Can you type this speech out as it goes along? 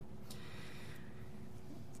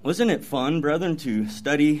Wasn't it fun, brethren, to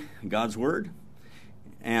study God's Word?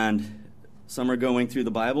 And some are going through the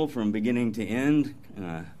Bible from beginning to end,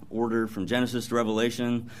 order from Genesis to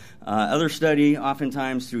Revelation. Others study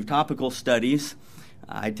oftentimes through topical studies.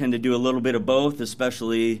 I tend to do a little bit of both,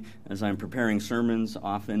 especially as I'm preparing sermons.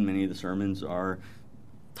 Often, many of the sermons are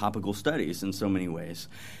topical studies in so many ways.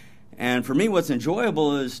 And for me, what's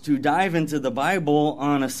enjoyable is to dive into the Bible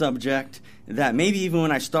on a subject that maybe even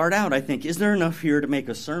when I start out, I think, is there enough here to make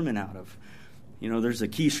a sermon out of? You know, there's a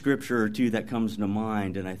key scripture or two that comes to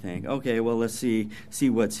mind, and I think, okay, well, let's see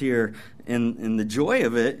what's here. And the joy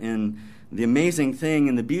of it and the amazing thing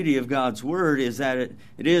and the beauty of God's Word is that it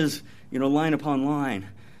is, line upon line.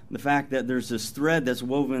 The fact that there's this thread that's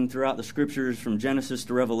woven throughout the scriptures from Genesis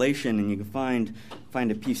to Revelation, and you can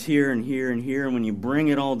find a piece here and here and here, and when you bring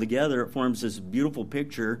it all together, it forms this beautiful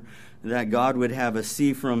picture that God would have us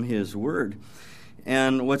see from His Word.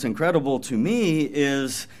 And what's incredible to me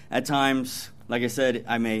is, at times, like I said,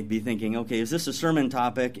 I may be thinking, okay, is this a sermon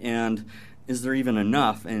topic, and is there even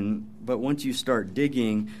enough? But once you start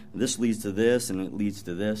digging, this leads to this, and it leads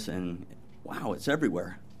to this, and wow, it's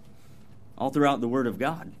everywhere, all throughout the Word of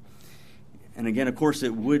God. And again, of course,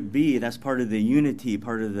 it would be, that's part of the unity,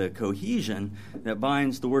 part of the cohesion that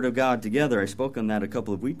binds the Word of God together. I spoke on that a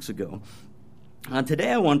couple of weeks ago.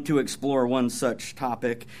 Today I want to explore one such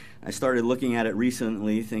topic. I started looking at it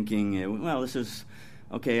recently thinking, well, this is,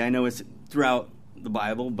 okay, I know it's throughout the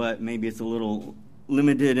Bible, but maybe it's a little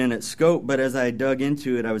limited in its scope. But as I dug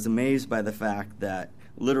into it, I was amazed by the fact that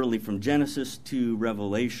literally from Genesis to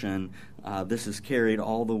Revelation, this is carried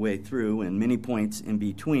all the way through and many points in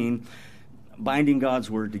between, binding God's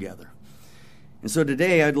Word together. And so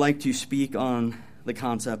today I'd like to speak on the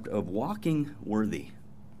concept of walking worthy.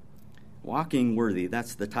 Walking worthy,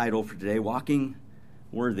 that's the title for today, walking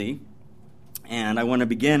worthy. And I want to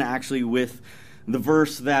begin actually with the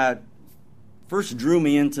verse that first drew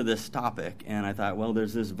me into this topic. And I thought, well,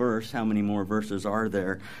 there's this verse. How many more verses are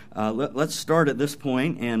there? Let's start at this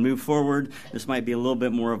point and move forward. This might be a little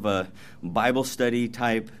bit more of a Bible study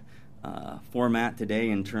type format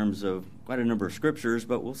today in terms of quite a number of scriptures,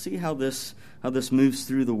 but we'll see how this moves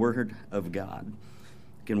through the Word of God.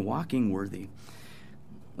 Again, walking worthy.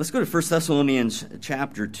 Let's go to 1 Thessalonians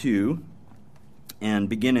chapter 2 and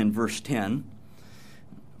begin in verse 10.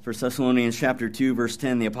 1 Thessalonians chapter 2, verse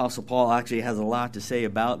 10, the Apostle Paul actually has a lot to say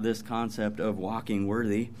about this concept of walking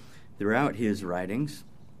worthy throughout his writings.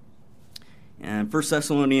 And 1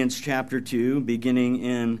 Thessalonians chapter 2, beginning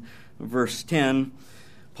in verse 10,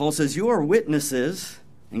 Paul says, "You are witnesses,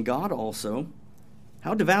 and God also,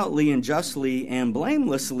 how devoutly and justly and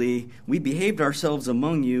blamelessly we behaved ourselves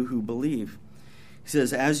among you who believe." He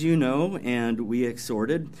says, "As you know, and we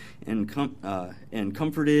exhorted and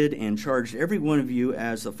comforted and charged every one of you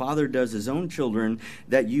as the Father does his own children,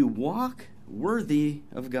 that you walk worthy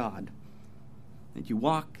of God." That you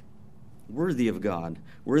walk worthy of God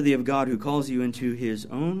who calls you into his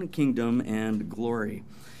own kingdom and glory.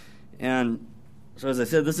 And so as I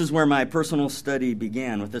said, this is where my personal study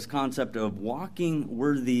began, with this concept of walking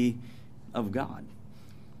worthy of God.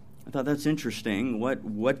 I thought that's interesting.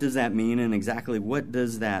 What does that mean, and exactly what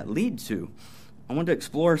does that lead to? I want to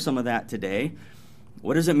explore some of that today.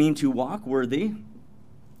 What does it mean to walk worthy?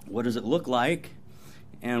 What does it look like?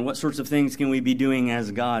 And what sorts of things can we be doing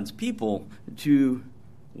as God's people to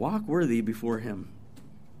walk worthy before him?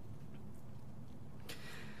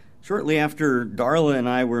 Shortly after Darla and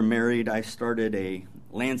I were married, I started a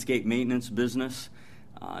landscape maintenance business.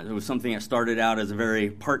 It was something that started out as a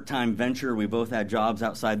very part-time venture. We both had jobs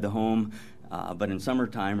outside the home, but in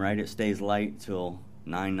summertime, right, it stays light till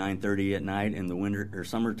 9:30 at night in the winter or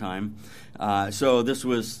summertime. So this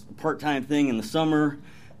was a part-time thing in the summer.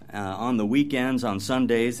 On the weekends, on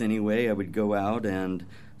Sundays anyway, I would go out and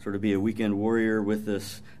sort of be a weekend warrior with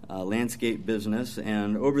this landscape business.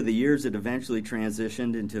 And over the years, it eventually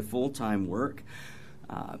transitioned into full-time work.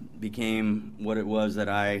 Became what it was that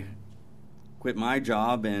I quit my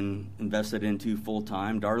job and invested into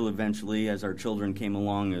full-time. Darla eventually, as our children came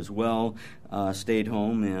along as well, stayed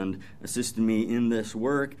home and assisted me in this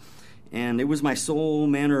work. And it was my sole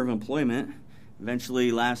manner of employment,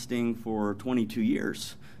 eventually lasting for 22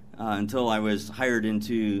 years until I was hired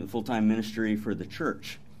into full-time ministry for the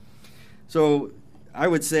church. So I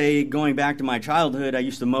would say, going back to my childhood, I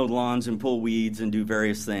used to mow lawns and pull weeds and do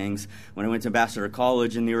various things. When I went to Ambassador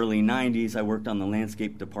College in the early 90s, I worked on the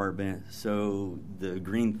landscape department, so the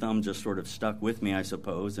green thumb just sort of stuck with me, I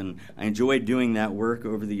suppose, and I enjoyed doing that work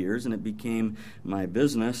over the years, and it became my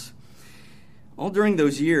business. All during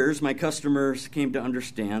those years, my customers came to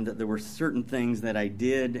understand that there were certain things that I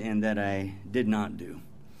did and that I did not do.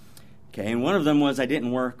 Okay, and one of them was I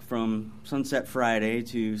didn't work from sunset Friday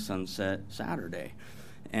to sunset Saturday.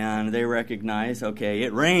 And they recognized, okay,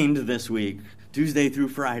 it rained this week, Tuesday through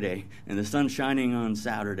Friday, and the sun's shining on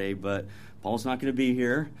Saturday, but Paul's not going to be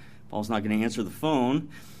here. Paul's not going to answer the phone.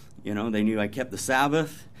 You know, they knew I kept the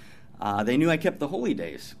Sabbath. They knew I kept the holy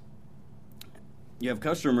days. You have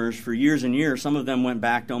customers for years and years. Some of them went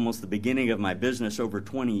back to almost the beginning of my business, over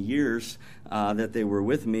 20 years that they were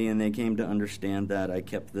with me, and they came to understand that I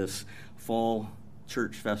kept this fall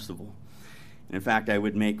church festival. And in fact, I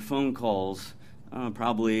would make phone calls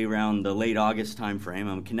probably around the late August time frame.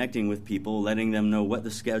 I'm connecting with people, letting them know what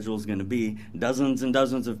the schedule is going to be. Dozens and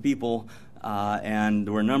dozens of people, and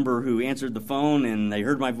there were a number who answered the phone, and they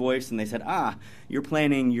heard my voice, and they said, you're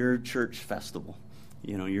planning your church festival.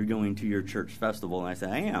 You know, you're going to your church festival. And I said,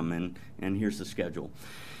 I am, and here's the schedule.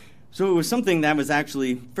 So it was something that was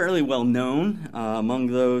actually fairly well known among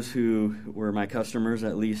those who were my customers,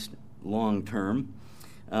 at least long term.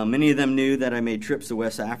 Many of them knew that I made trips to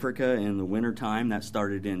West Africa in the wintertime. That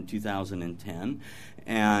started in 2010.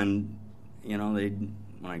 And, you know, when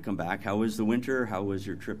I come back, how was the winter? How was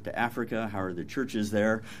your trip to Africa? How are the churches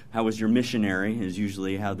there? How was your missionary is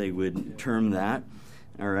usually how they would term that.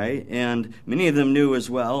 All right, and many of them knew as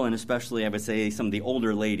well, and especially I would say some of the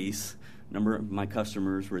older ladies. A number of my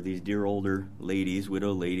customers were these dear older ladies,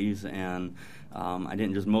 widow ladies, and I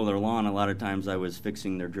didn't just mow their lawn. A lot of times I was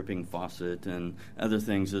fixing their dripping faucet and other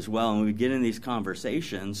things as well. And we would get in these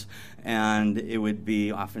conversations, and it would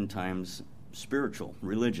be oftentimes spiritual,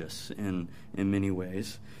 religious in many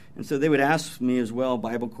ways. And so they would ask me as well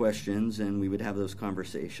Bible questions, and we would have those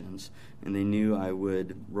conversations, and they knew I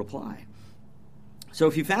would reply. So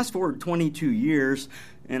if you fast forward 22 years,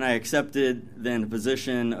 and I accepted then a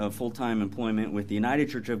position of full-time employment with the United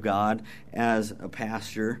Church of God as a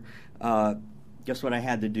pastor, guess what I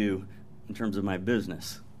had to do in terms of my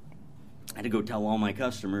business? I had to go tell all my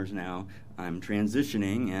customers now I'm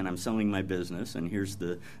transitioning and I'm selling my business, and here's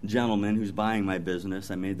the gentleman who's buying my business.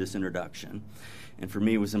 I made this introduction. And for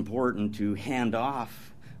me, it was important to hand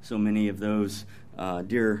off so many of those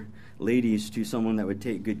dear ladies to someone that would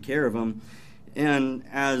take good care of them. And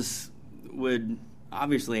as would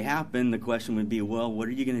obviously happen, the question would be, well, what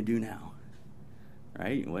are you going to do now?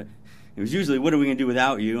 Right? It was usually, what are we going to do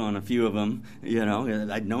without you on a few of them? You know,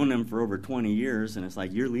 I'd known them for over 20 years, and it's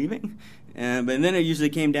like, you're leaving? But then it usually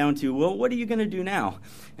came down to, well, what are you going to do now?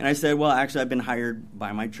 And I said, well, actually, I've been hired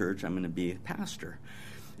by my church. I'm going to be a pastor.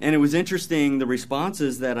 And it was interesting, the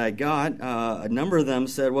responses that I got, a number of them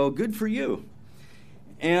said, well, good for you.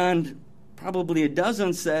 And probably a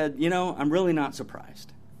dozen said, you know, I'm really not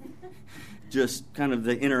surprised. Just kind of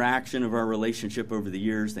the interaction of our relationship over the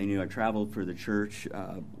years. They knew I traveled for the church,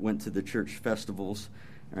 went to the church festivals.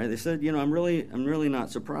 All right, they said, you know, I'm really not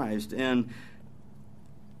surprised. And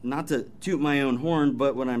not to toot my own horn,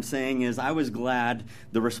 but what I'm saying is I was glad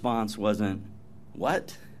the response wasn't,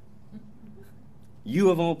 what? You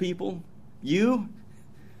of all people? You?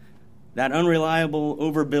 That unreliable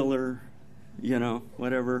overbiller, you know,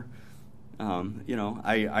 whatever.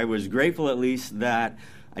 I was grateful at least that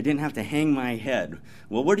I didn't have to hang my head.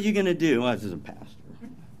 Well, what are you going to do? I was a pastor.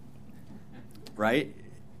 Right?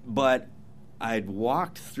 But I'd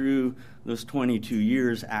walked through those 22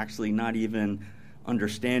 years actually not even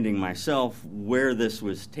understanding myself where this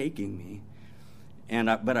was taking me.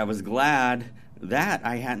 But I was glad that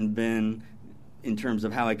I hadn't been, in terms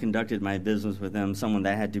of how I conducted my business with them, someone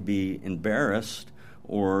that had to be embarrassed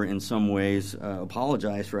or in some ways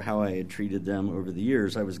apologize for how I had treated them over the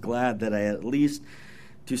years. I was glad that I at least,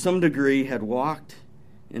 to some degree, had walked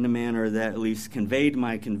in a manner that at least conveyed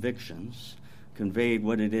my convictions, conveyed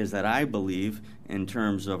what it is that I believe in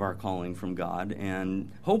terms of our calling from God,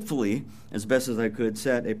 and hopefully, as best as I could,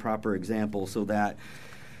 set a proper example so that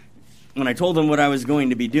when I told them what I was going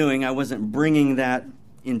to be doing, I wasn't bringing that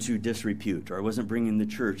into disrepute, or I wasn't bringing the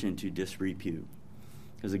church into disrepute.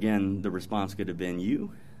 Because again, the response could have been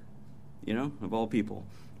you know, of all people.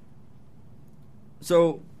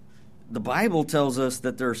 So the Bible tells us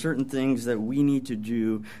that there are certain things that we need to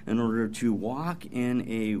do in order to walk in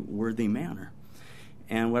a worthy manner.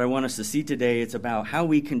 And what I want us to see today, it's about how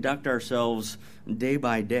we conduct ourselves day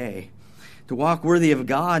by day. To walk worthy of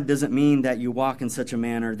God doesn't mean that you walk in such a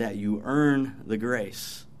manner that you earn the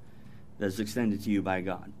grace that is extended to you by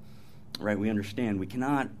God. Right? We understand we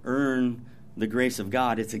cannot earn the grace of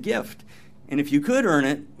God. It's a gift. And if you could earn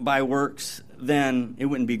it by works, then it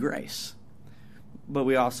wouldn't be grace. But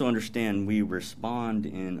we also understand we respond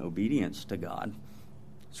in obedience to God,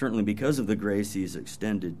 certainly because of the grace He's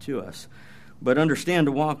extended to us. But understand,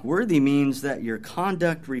 to walk worthy means that your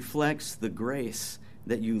conduct reflects the grace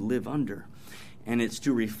that you live under. And it's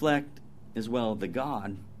to reflect as well the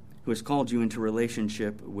God who has called you into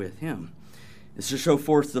relationship with him. It's to show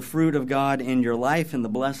forth the fruit of God in your life and the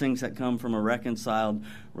blessings that come from a reconciled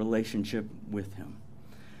relationship with him.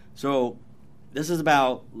 So this is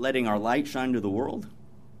about letting our light shine to the world.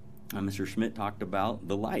 Mr. Schmidt talked about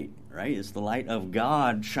the light, right? It's the light of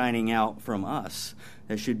God shining out from us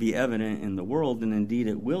that should be evident in the world, and indeed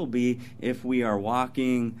it will be if we are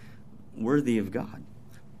walking worthy of God.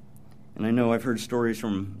 And I know I've heard stories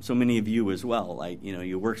from so many of you as well. Like,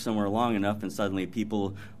 you work somewhere long enough and suddenly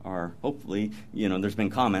people are, hopefully, there's been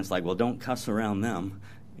comments like, well, don't cuss around them,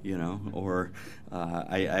 Or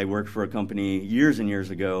I worked for a company years and years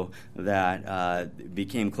ago that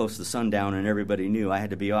became close to sundown, and everybody knew I had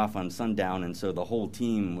to be off on sundown. And so the whole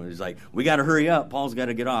team was like, we got to hurry up. Paul's got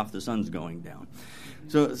to get off. The sun's going down.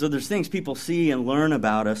 So there's things people see and learn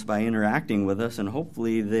about us by interacting with us, and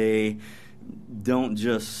hopefully they don't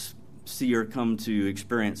just see or come to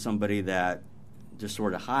experience somebody that just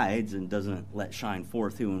sort of hides and doesn't let shine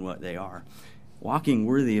forth who and what they are. Walking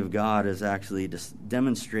worthy of God is actually just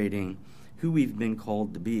demonstrating who we've been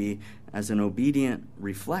called to be as an obedient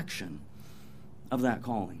reflection of that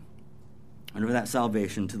calling and of that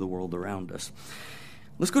salvation to the world around us.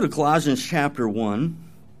 Let's go to Colossians chapter 1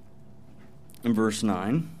 and verse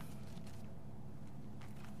 9.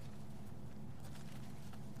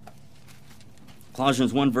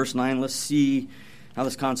 Colossians 1, verse 9, let's see how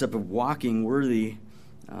this concept of walking worthy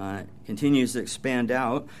continues to expand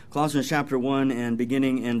out. Colossians chapter 1 and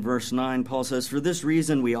beginning in verse 9, Paul says, "For this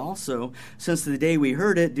reason we also, since the day we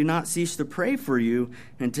heard it, do not cease to pray for you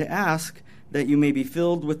and to ask that you may be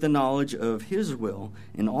filled with the knowledge of his will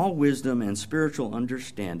in all wisdom and spiritual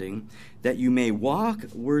understanding, that you may walk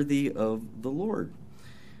worthy of the Lord,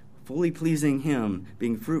 fully pleasing him,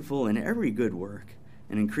 being fruitful in every good work,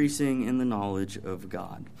 and increasing in the knowledge of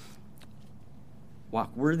God."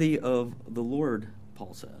 Walk worthy of the Lord,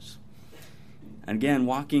 Paul says. And again,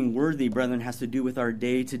 walking worthy, brethren, has to do with our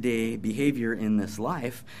day-to-day behavior in this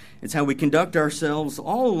life. It's how we conduct ourselves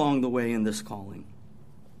all along the way in this calling.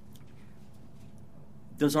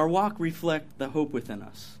 Does our walk reflect the hope within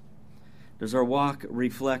us? Does our walk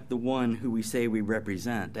reflect the one who we say we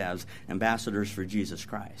represent as ambassadors for Jesus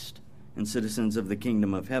Christ and citizens of the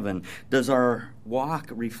kingdom of heaven? Does our walk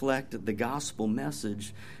reflect the gospel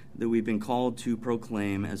message that we've been called to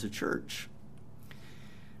proclaim as a church?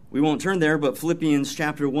 We won't turn there, but Philippians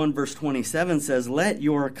chapter 1, verse 27 says, "Let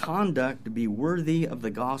your conduct be worthy of the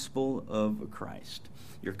gospel of Christ."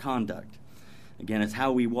 Your conduct. Again, it's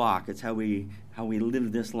how we walk. It's how we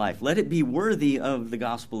live this life. Let it be worthy of the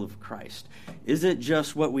gospel of Christ. Is it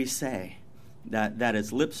just what we say, that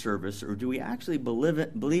it's lip service, or do we actually believe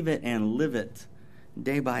it and live it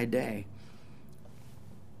day by day?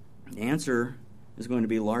 The answer is going to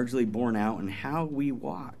be largely borne out in how we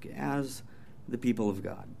walk as the people of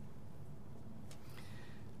God.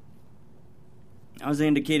 As I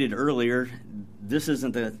indicated earlier, this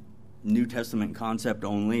isn't the New Testament concept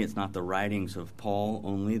only. It's not the writings of Paul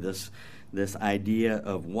only. This idea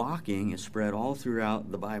of walking is spread all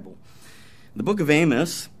throughout the Bible. The book of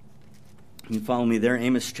Amos, you follow me there,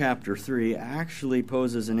 Amos chapter 3, actually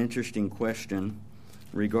poses an interesting question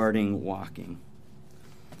regarding walking.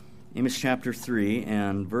 Amos chapter 3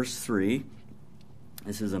 and verse 3.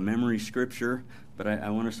 This is a memory scripture, but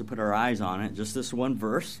I want us to put our eyes on it. Just this one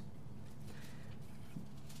verse.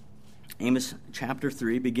 Amos chapter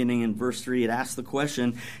 3, beginning in verse 3, it asks the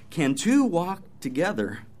question, "Can two walk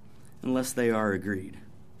together unless they are agreed?"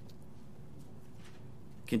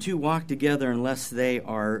 Can two walk together unless they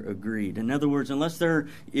are agreed? In other words, unless there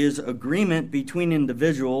is agreement between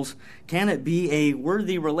individuals, can it be a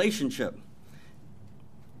worthy relationship?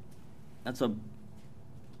 That's a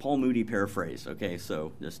Paul Moody paraphrase, okay,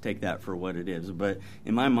 so just take that for what it is. But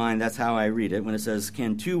in my mind, that's how I read it. When it says,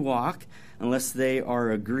 "Can two walk unless they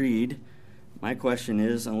are agreed?" My question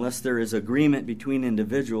is, unless there is agreement between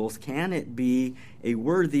individuals, can it be a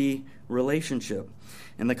worthy relationship?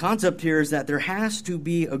 And the concept here is that there has to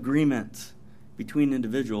be agreement between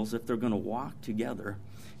individuals if they're going to walk together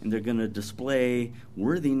and they're going to display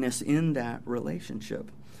worthiness in that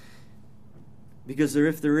relationship. Because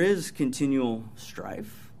if there is continual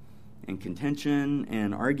strife and contention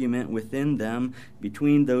and argument within them,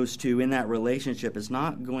 between those two in that relationship, it's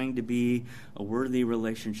not going to be a worthy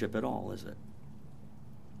relationship at all, is it?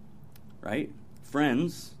 Right?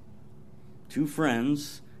 Two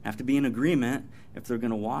friends have to be in agreement if they're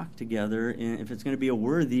going to walk together, if it's going to be a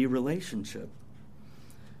worthy relationship.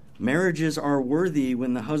 Marriages are worthy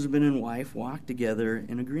when the husband and wife walk together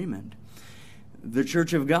in agreement. The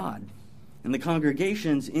church of God And the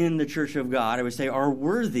congregations in the church of God, I would say, are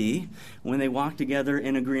worthy when they walk together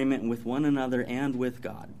in agreement with one another and with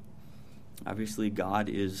God. Obviously, God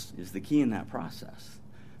is the key in that process.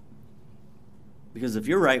 Because if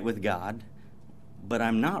you're right with God, but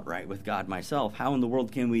I'm not right with God myself, how in the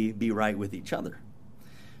world can we be right with each other?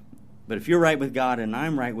 But if you're right with God and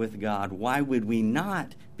I'm right with God, why would we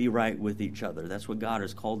not be right with each other? That's what God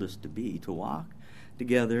has called us to be, to walk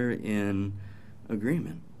together in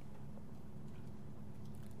agreement.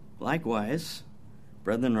 Likewise,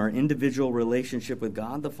 brethren, our individual relationship with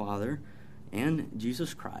God the Father and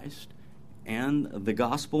Jesus Christ and the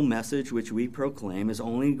gospel message which we proclaim is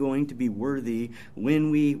only going to be worthy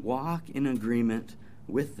when we walk in agreement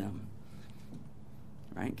with them.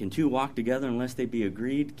 Right? Can two walk together unless they be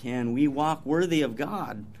agreed? Can we walk worthy of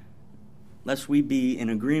God lest we be in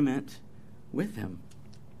agreement with him?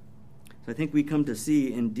 So I think we come to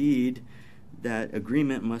see indeed that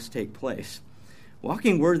agreement must take place.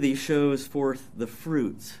 Walking worthy shows forth the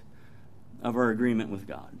fruits of our agreement with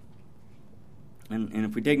God. And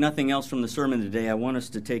if we take nothing else from the sermon today, I want us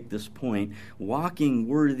to take this point. Walking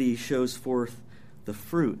worthy shows forth the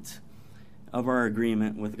fruit of our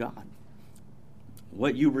agreement with God.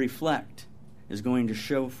 What you reflect is going to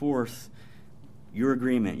show forth your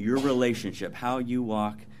agreement, your relationship, how you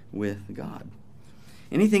walk with God.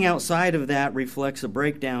 Anything outside of that reflects a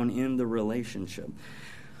breakdown in the relationship.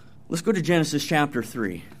 Let's go to Genesis chapter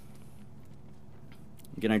 3.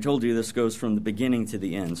 Again, I told you this goes from the beginning to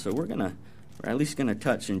the end, so we're at least going to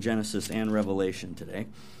touch in Genesis and Revelation today.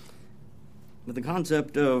 But the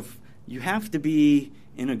concept of you have to be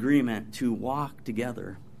in agreement to walk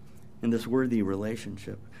together in this worthy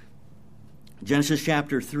relationship. Genesis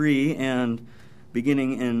chapter 3 and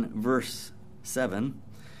beginning in verse 7,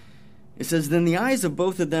 it says, "Then the eyes of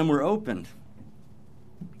both of them were opened."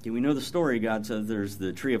 Okay, we know the story. God says there's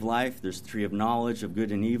the tree of life, there's the tree of knowledge of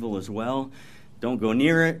good and evil as well. Don't go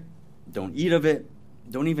near it, don't eat of it,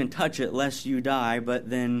 don't even touch it lest you die. But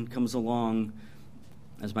then comes along,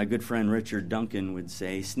 as my good friend Richard Duncan would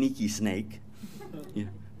say, sneaky snake. Yeah.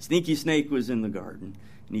 Sneaky snake was in the garden,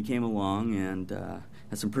 and he came along and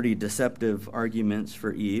had some pretty deceptive arguments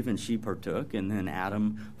for Eve, and she partook, and then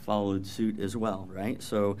Adam followed suit as well, right?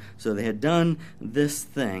 So they had done this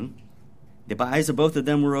thing. The eyes of both of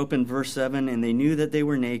them were open, verse 7, and they knew that they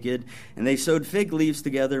were naked, and they sewed fig leaves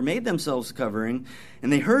together, made themselves covering,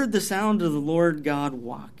 and they heard the sound of the Lord God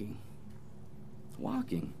walking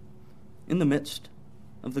in the midst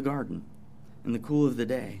of the garden in the cool of the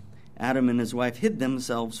day. Adam and his wife hid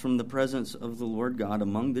themselves from the presence of the Lord God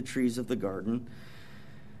among the trees of the garden.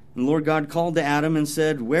 And the Lord God called to Adam and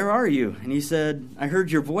said, "Where are you?" And he said, "I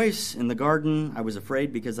heard your voice in the garden. I was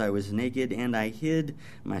afraid because I was naked, and I hid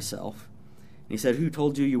myself." And he said, "Who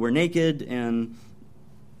told you you were naked?" And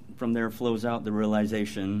from there flows out the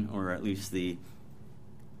realization, or at least the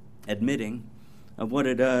admitting, of what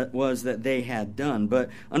it was that they had done. But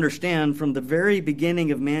understand, from the very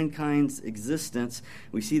beginning of mankind's existence,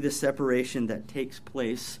 we see the separation that takes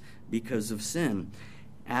place because of sin.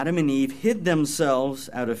 Adam and Eve hid themselves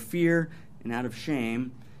out of fear and out of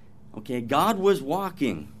shame. Okay, God was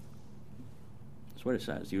walking. That's what it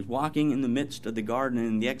says. He was walking in the midst of the garden,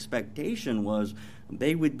 and the expectation was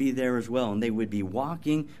they would be there as well, and they would be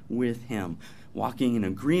walking with him, walking in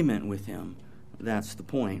agreement with him. That's the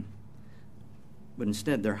point. But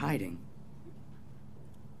instead, they're hiding.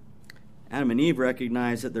 Adam and Eve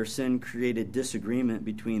recognized that their sin created disagreement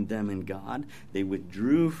between them and God. They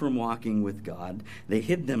withdrew from walking with God. They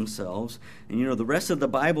hid themselves. And the rest of the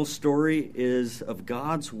Bible story is of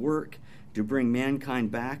God's work to bring mankind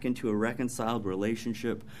back into a reconciled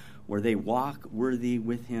relationship where they walk worthy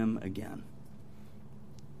with him again.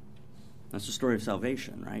 That's the story of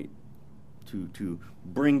salvation, right? To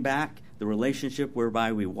bring back the relationship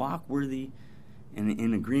whereby we walk worthy and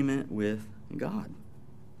in agreement with God.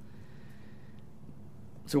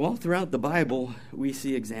 So all throughout the Bible, we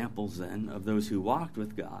see examples then of those who walked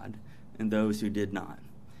with God and those who did not.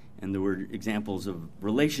 And there were examples of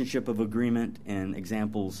relationship of agreement and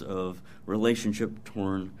examples of relationship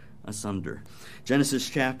torn asunder. Genesis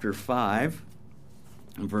chapter 5,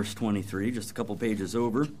 and verse 23, just a couple pages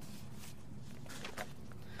over.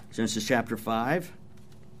 Genesis chapter 5,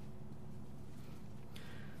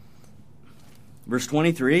 verse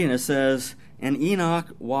 23, and it says, "And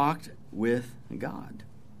Enoch walked with God."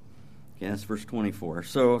 Okay, that's verse 24.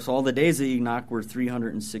 So all the days of Enoch were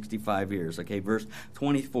 365 years. Okay, verse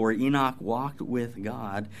 24, Enoch walked with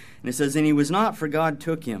God. And it says, "And he was not, for God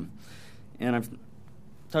took him." And I've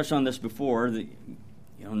touched on this before.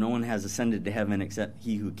 No one has ascended to heaven except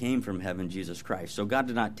he who came from heaven, Jesus Christ. So God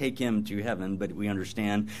did not take him to heaven, but we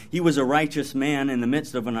understand he was a righteous man in the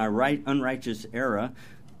midst of an unrighteous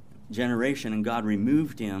generation, and God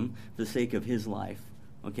removed him for the sake of his life,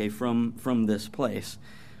 from this place.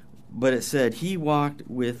 But it said he walked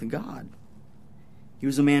with God. He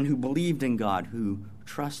was a man who believed in God, who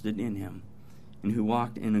trusted in him, and who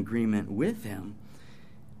walked in agreement with him.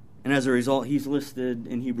 And as a result, he's listed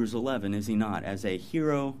in Hebrews 11, is he not, as a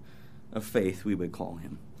hero of faith, we would call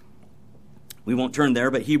him. We won't turn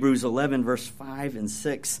there, but Hebrews 11, verse 5 and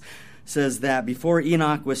 6 says that before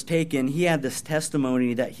Enoch was taken, he had this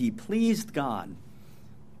testimony that he pleased God.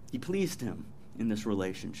 He pleased him in this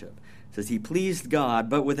relationship. It says he pleased God,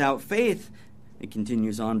 but without faith, it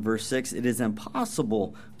continues on, verse 6, it is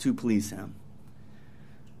impossible to please him.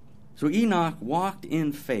 So Enoch walked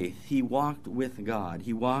in faith. He walked with God.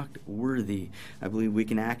 He walked worthy. I believe we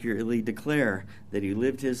can accurately declare that he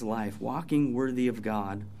lived his life walking worthy of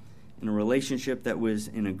God in a relationship that was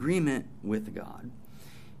in agreement with God.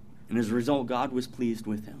 And as a result, God was pleased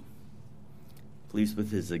with him, pleased with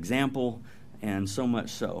his example, and so much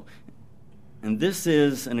so. And this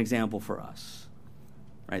is an example for us.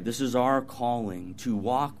 Right? This is our calling to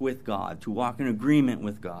walk with God, to walk in agreement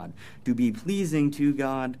with God, to be pleasing to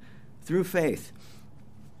God through faith.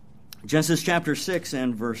 Genesis chapter 6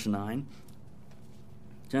 and verse 9.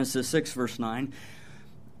 Genesis 6, verse 9.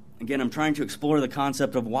 Again, I'm trying to explore the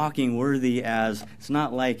concept of walking worthy as it's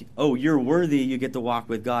not like, oh, you're worthy, you get to walk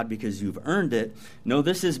with God because you've earned it. No,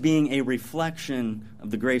 this is being a reflection of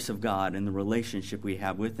the grace of God and the relationship we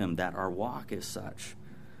have with him, that our walk is such,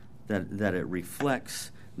 that it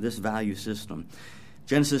reflects this value system.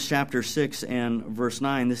 Genesis chapter 6 and verse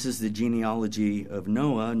 9, this is the genealogy of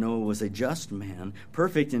Noah. Noah was a just man,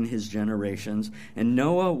 perfect in his generations, and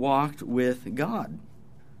Noah walked with God.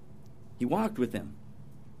 He walked with him.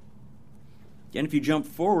 Again, if you jump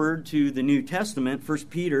forward to the New Testament, 1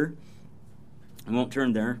 Peter, I won't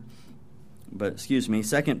turn there, but 2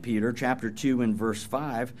 Peter chapter 2 and verse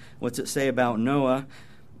 5, what's it say about Noah?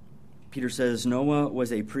 Peter says, Noah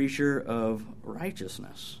was a preacher of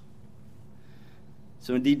righteousness.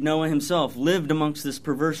 So indeed, Noah himself lived amongst this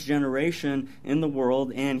perverse generation in the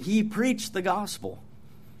world, and he preached the gospel.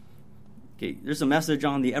 Okay, there's a message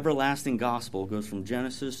on the everlasting gospel. It goes from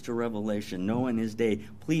Genesis to Revelation. Noah in his day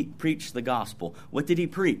preached the gospel. What did he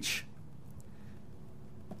preach?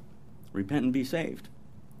 Repent and be saved,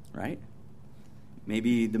 right?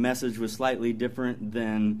 Maybe the message was slightly different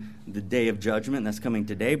than the day of judgment that's coming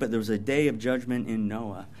today, but there was a day of judgment in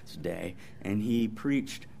Noah's day, and he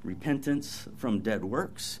preached repentance from dead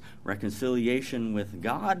works, reconciliation with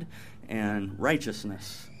God, and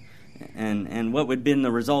righteousness. And what would have been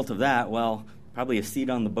the result of that? Well, probably a seat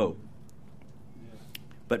on the boat.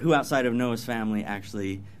 But who outside of Noah's family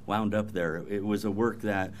actually wound up there? It was a work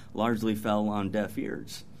that largely fell on deaf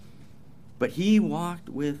ears. But he walked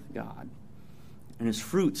with God. And his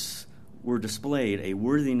fruits were displayed, a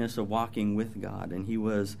worthiness of walking with God. And he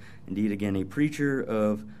was, indeed, again, a preacher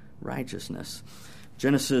of righteousness.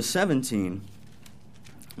 Genesis 17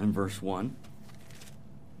 and verse 1.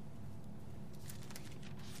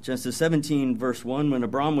 Genesis 17, verse 1, when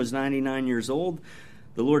Abram was 99 years old,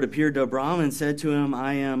 the Lord appeared to Abram and said to him,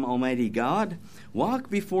 I am Almighty God. Walk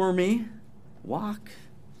before me,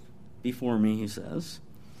 he says,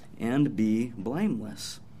 and be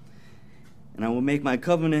blameless. And I will make my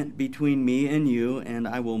covenant between me and you, and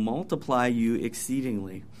I will multiply you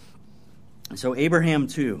exceedingly. And so Abraham,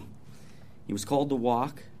 too, he was called to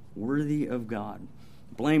walk worthy of God,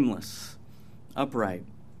 blameless, upright,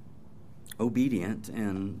 obedient,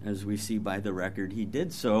 and as we see by the record, he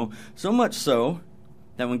did so much so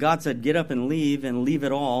that when God said, get up and leave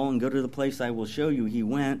it all, and go to the place I will show you, he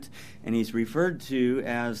went, and he's referred to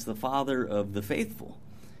as the father of the faithful.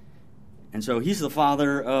 And so he's the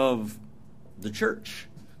father of the church,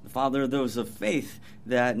 the father of those of faith,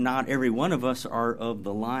 that not every one of us are of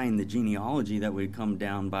the line, the genealogy that would come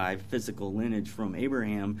down by physical lineage from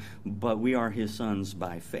Abraham, but we are his sons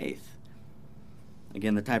by faith.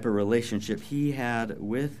 Again, the type of relationship he had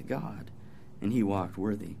with God, and he walked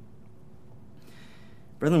worthy.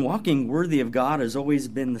 Brethren, walking worthy of God has always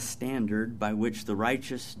been the standard by which the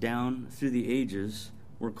righteous down through the ages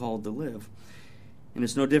were called to live. And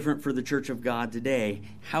it's no different for the church of God today.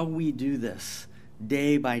 How we do this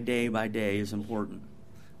day by day by day is important.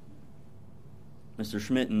 Mr.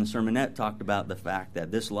 Schmidt in the sermonette talked about the fact that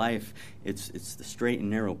this life, it's the straight and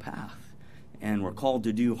narrow path. And we're called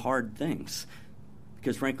to do hard things.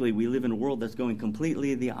 Because frankly, we live in a world that's going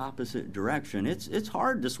completely the opposite direction. It's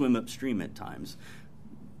hard to swim upstream at times.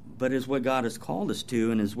 But it's what God has called us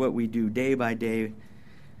to, and is what we do day by day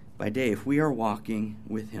by day if we are walking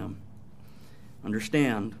with him.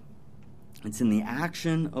 Understand, it's in the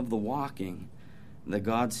action of the walking that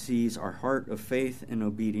God sees our heart of faith and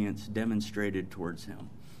obedience demonstrated towards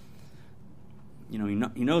him. He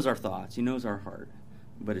knows our thoughts, he knows our heart,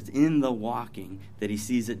 but it's in the walking that he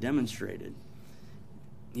sees it demonstrated.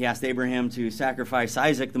 He asked Abraham to sacrifice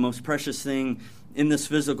Isaac, the most precious thing in this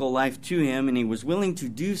physical life, to him, and he was willing to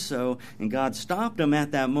do so, and God stopped him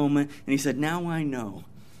at that moment, and he said, "Now I know,"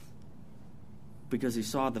 because he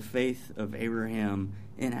saw the faith of Abraham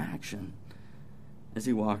in action as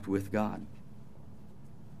he walked with God.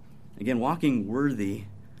 Again, walking worthy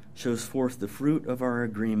shows forth the fruit of our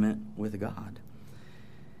agreement with God.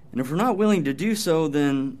 And if we're not willing to do so,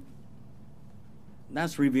 then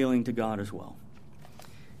that's revealing to God as well.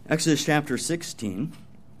 Exodus chapter 16.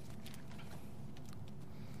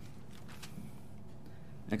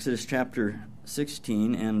 Exodus chapter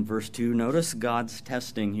 16 and verse 2. Notice God's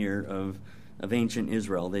testing here of ancient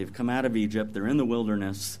Israel. They've come out of Egypt. They're in the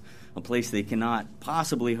wilderness, a place they cannot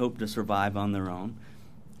possibly hope to survive on their own.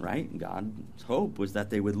 Right? God's hope was that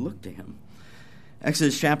they would look to him.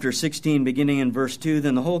 Exodus chapter 16, beginning in verse 2,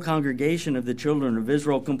 "Then the whole congregation of the children of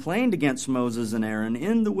Israel complained against Moses and Aaron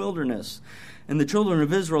in the wilderness. And the children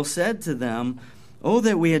of Israel said to them, 'Oh,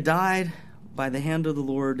 that we had died by the hand of the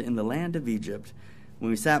Lord in the land of Egypt,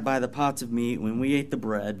 when we sat by the pots of meat, when we ate the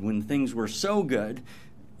bread, when things were so good.'"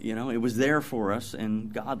 It was there for us,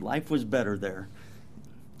 and life was better there.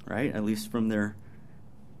 Right? At least from their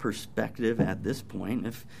perspective at this point.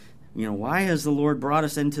 Why has the Lord brought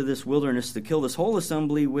us into this wilderness to kill this whole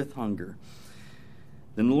assembly with hunger?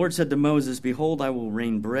 Then the Lord said to Moses, "Behold, I will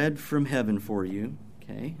rain bread from heaven for you,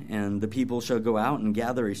 and the people shall go out and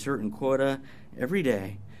gather a certain quota every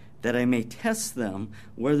day, that I may test them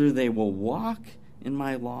whether they will walk in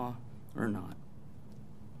my law or not."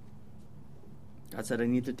 God said, I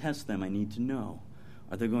need to test them. I need to know.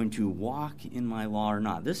 Are they going to walk in my law or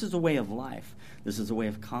not? This is a way of life. This is a way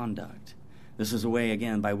of conduct. This is a way,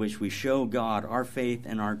 again, by which we show God our faith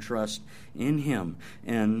and our trust in him.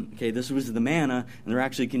 And, this was the manna, and there are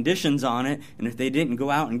actually conditions on it. And if they didn't go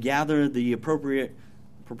out and gather the appropriate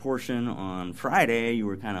proportion on Friday, you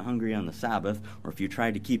were kind of hungry on the Sabbath. Or if you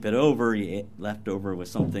tried to keep it over, left over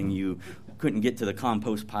was something you couldn't get to the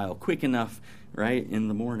compost pile quick enough, right, in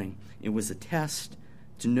the morning. It was a test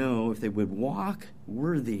to know if they would walk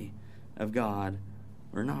worthy of God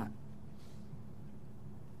or not.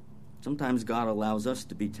 Sometimes God allows us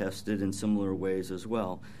to be tested in similar ways as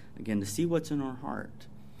well. Again, to see what's in our heart.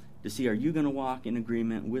 To see, are you going to walk in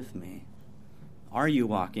agreement with me? Are you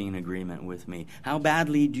walking in agreement with me? How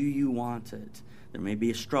badly do you want it? There may be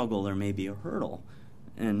a struggle. There may be a hurdle.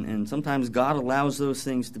 And sometimes God allows those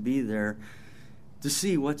things to be there to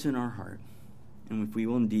see what's in our heart. And if we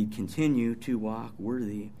will indeed continue to walk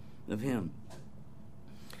worthy of him.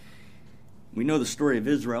 We know the story of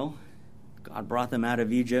Israel. God brought them out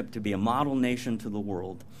of Egypt to be a model nation to the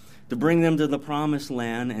world, to bring them to the promised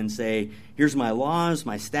land and say, here's my laws,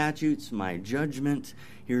 my statutes, my judgment.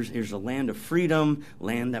 Here's a land of freedom,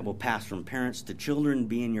 land that will pass from parents to children,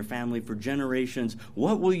 be in your family for generations.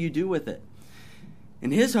 What will you do with it?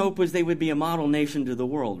 And his hope was they would be a model nation to the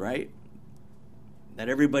world, right? That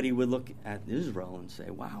everybody would look at Israel and say,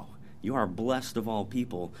 wow, you are blessed of all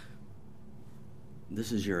people.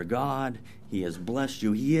 This is your God. He has blessed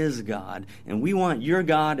you. He is God. And we want your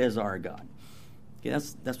God as our God.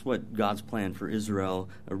 That's what God's plan for Israel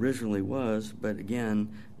originally was. But again,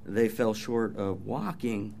 they fell short of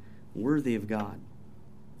walking worthy of God.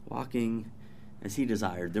 Walking as he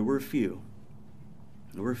desired. There were few.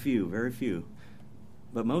 Very few.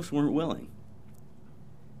 But most weren't willing.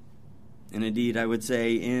 And indeed, I would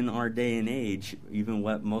say in our day and age, even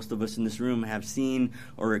what most of us in this room have seen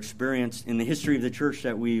or experienced in the history of the church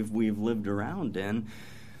that we've lived around in,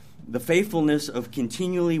 the faithfulness of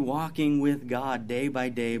continually walking with God day by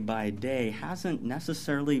day by day hasn't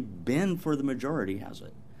necessarily been for the majority, has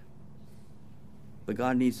it? But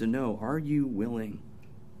God needs to know, are you willing?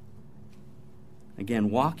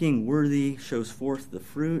 Again, walking worthy shows forth the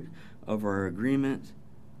fruit of our agreement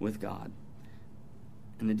with God.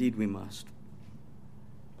 And indeed we must.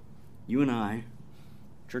 You and I,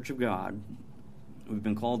 Church of God, we've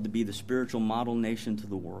been called to be the spiritual model nation to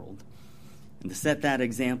the world. And to set that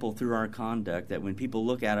example through our conduct, that when people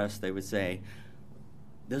look at us, they would say,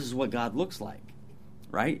 this is what God looks like,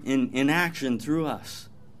 right? In action through us.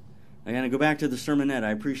 I'm going to go back to the sermonette.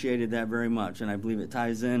 I appreciated that very much, and I believe it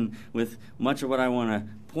ties in with much of what I want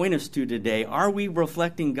to point us to today. Are we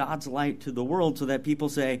reflecting God's light to the world so that people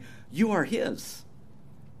say, you are his?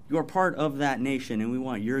 You are part of that nation, and we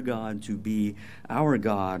want your God to be our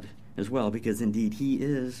God as well, because indeed he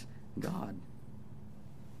is God.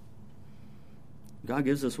 God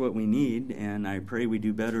gives us what we need, and I pray we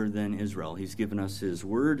do better than Israel. He's given us his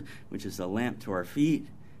word, which is a lamp to our feet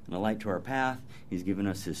and a light to our path. He's given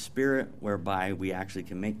us his Spirit, whereby we actually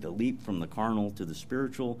can make the leap from the carnal to the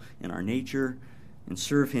spiritual in our nature and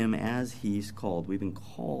serve him as he's called. We've been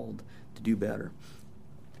called to do better.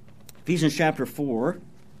 Ephesians chapter 4,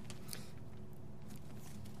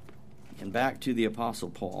 and back to the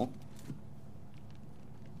Apostle Paul.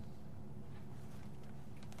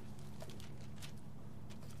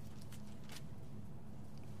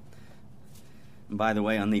 And by the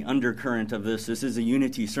way, on the undercurrent of this is a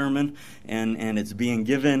unity sermon, and it's being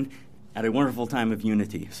given at a wonderful time of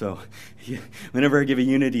unity. So whenever I give a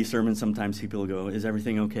unity sermon, sometimes people go, "Is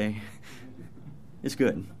everything okay?" It's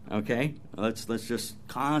good, okay? Let's just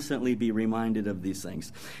constantly be reminded of these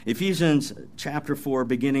things. Ephesians chapter 4,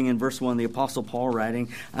 beginning in verse 1, the Apostle Paul writing,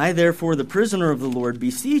 "I therefore, the prisoner of the Lord,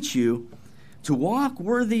 beseech you to walk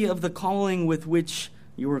worthy of the calling with which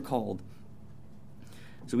you were called."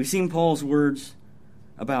 So we've seen Paul's words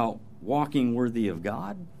about walking worthy of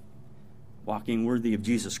God, walking worthy of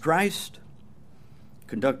Jesus Christ,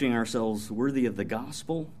 conducting ourselves worthy of the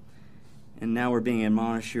gospel, and now we're being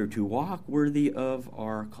admonished here to walk worthy of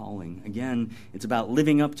our calling. Again, it's about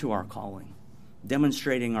living up to our calling,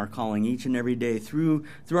 demonstrating our calling each and every day through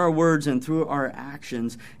our words and through our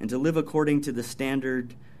actions, and to live according to the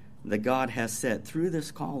standard that God has set through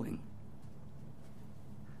this calling.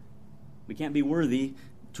 We can't be worthy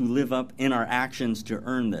to live up in our actions to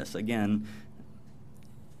earn this. Again,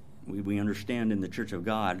 we understand in the Church of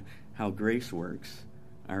God how grace works,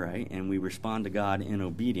 all right, and we respond to God in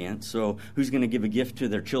obedience. So who's going to give a gift to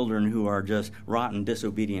their children who are just rotten,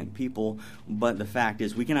 disobedient people? But the fact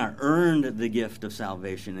is, we cannot earn the gift of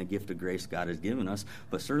salvation, the gift of grace God has given us.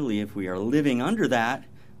 But certainly if we are living under that,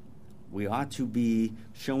 we ought to be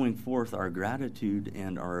showing forth our gratitude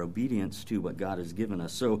and our obedience to what God has given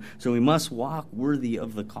us. So we must walk worthy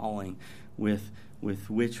of the calling with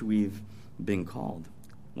which we've been called.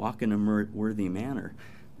 Walk in a worthy manner.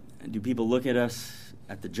 Do people look at us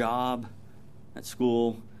at the job, at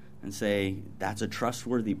school, and say, that's a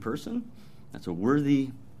trustworthy person? That's a worthy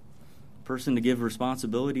person to give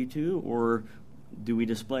responsibility to? Or do we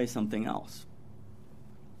display something else?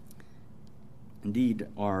 Indeed,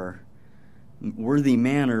 our worthy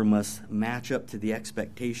manner must match up to the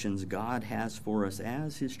expectations God has for us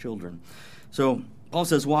as his children. So Paul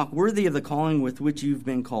says, walk worthy of the calling with which you've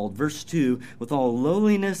been called. Verse 2, with all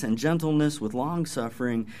lowliness and gentleness, with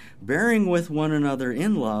long-suffering, bearing with one another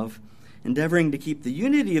in love, endeavoring to keep the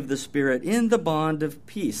unity of the Spirit in the bond of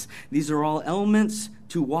peace. These are all elements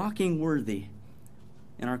to walking worthy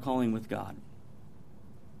in our calling with God.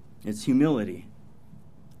 It's humility,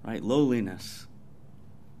 right? Lowliness.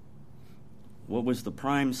 What was the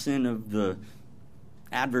prime sin of the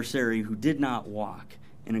adversary who did not walk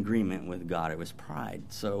in agreement with God? It was pride.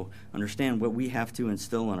 So understand what we have to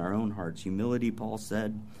instill in our own hearts. Humility, Paul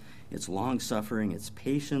said. It's long-suffering. It's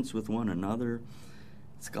patience with one another.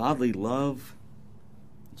 It's godly love.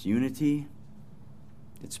 It's unity.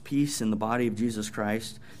 It's peace in the body of Jesus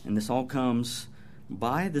Christ. And this all comes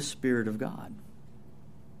by the Spirit of God.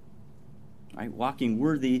 Right? Walking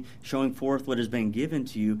worthy, showing forth what has been given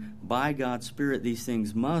to you by God's Spirit. These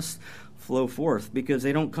things must flow forth because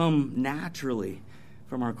they don't come naturally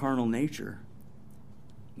from our carnal nature.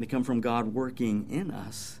 They come from God working in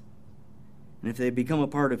us. And if they become a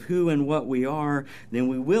part of who and what we are, then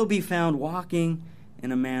we will be found walking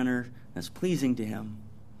in a manner that's pleasing to him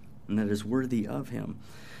and that is worthy of him.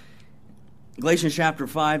 Galatians chapter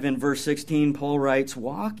 5 and verse 16, Paul writes,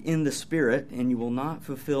 walk in the Spirit, and you will not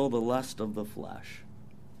fulfill the lust of the flesh.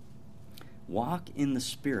 Walk in the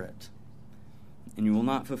Spirit, and you will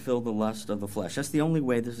not fulfill the lust of the flesh. That's the only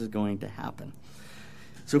way this is going to happen.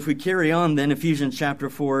 So if we carry on then, Ephesians chapter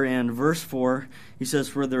 4 and verse 4, he says,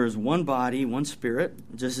 for there is one body, one Spirit,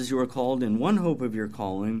 just as you are called in one hope of your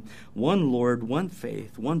calling, one Lord, one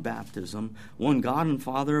faith, one baptism, one God and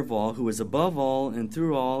Father of all, who is above all and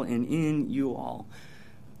through all and in you all.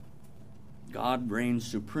 God reigns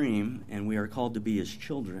supreme, and we are called to be his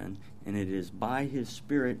children, and it is by his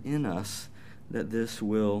Spirit in us that this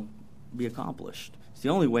will be accomplished. It's the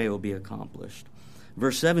only way it will be accomplished.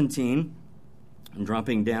 Verse 17, and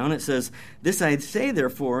dropping down, it says, this I say,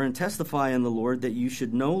 therefore, and testify in the Lord, that you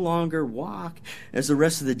should no longer walk as the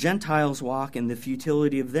rest of the Gentiles walk in the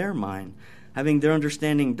futility of their mind, having their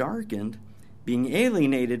understanding darkened, being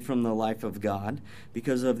alienated from the life of God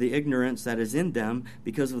because of the ignorance that is in them,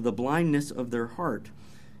 because of the blindness of their heart,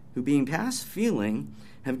 who being past feeling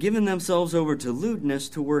have given themselves over to lewdness,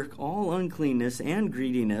 to work all uncleanness and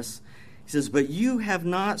greediness. He says, but you have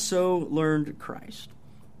not so learned Christ.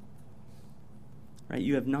 Right?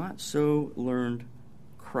 You have not so learned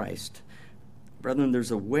Christ. Brethren,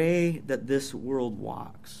 there's a way that this world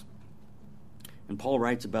walks. And Paul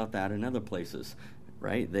writes about that in other places,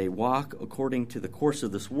 right? They walk according to the course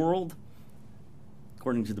of this world,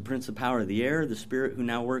 according to the prince of power of the air, the spirit who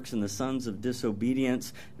now works in the sons of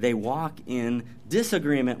disobedience. They walk in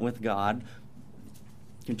disagreement with God.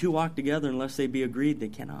 Can two walk together unless they be agreed? They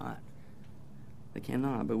cannot. They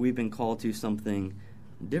cannot. But we've been called to something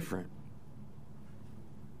different.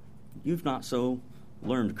 You've not so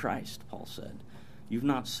learned Christ, Paul said. You've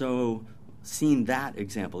not so seen that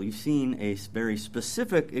example. You've seen a very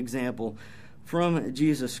specific example from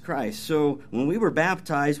Jesus Christ. So when we were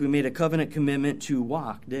baptized, we made a covenant commitment to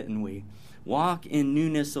walk, didn't we? Walk in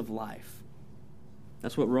newness of life.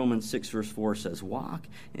 That's what Romans 6 verse 4 says. Walk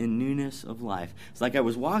in newness of life. It's like I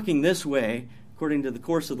was walking this way, according to the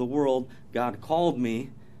course of the world. God called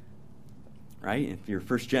me, right? If you're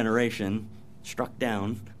first generation, struck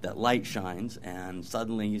down, that light shines, and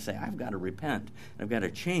suddenly you say, I've got to repent. I've got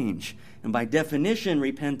to change. And by definition,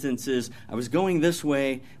 repentance is, I was going this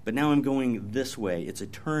way, but now I'm going this way. It's a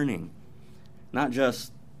turning. Not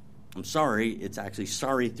just, I'm sorry, it's actually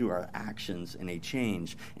sorry through our actions and a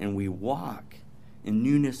change. And we walk in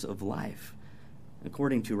newness of life,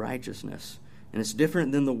 according to righteousness. And it's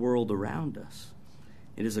different than the world around us.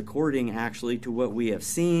 It is according, actually, to what we have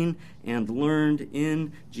seen and learned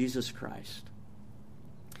in Jesus Christ.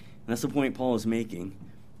 And that's the point Paul is making.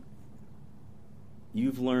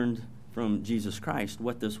 You've learned from Jesus Christ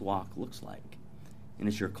what this walk looks like. And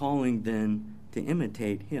it's your calling then to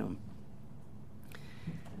imitate him.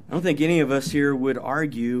 I don't think any of us here would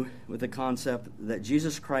argue with the concept that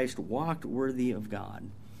Jesus Christ walked worthy of God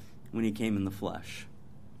when he came in the flesh.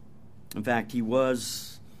 In fact, he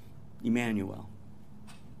was Emmanuel,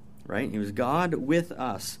 right? He was God with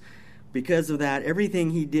us. Because of that,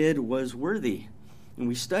 everything he did was worthy. And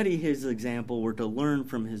we study his example, we're to learn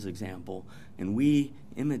from his example, and we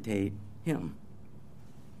imitate him.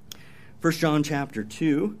 1 John chapter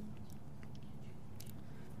 2,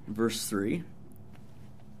 verse 3.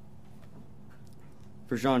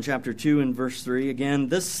 1 John chapter 2 and verse 3. Again,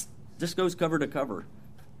 this goes cover to cover,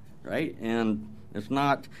 right? And it's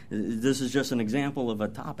not, this is just an example of a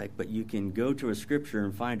topic, but you can go to a scripture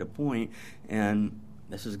and find a point, and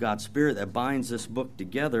this is God's Spirit that binds this book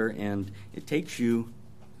together, and it takes you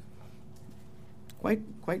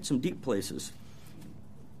quite some deep places.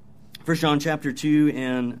 1 John chapter 2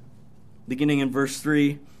 and beginning in verse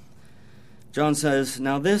 3, John says,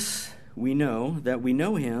 Now this we know, that we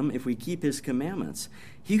know him if we keep his commandments.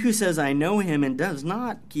 He who says, I know him, and does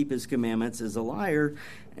not keep his commandments is a liar,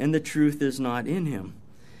 and the truth is not in him.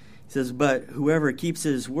 He says, But whoever keeps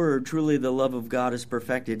his word, truly the love of God is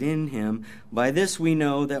perfected in him. By this we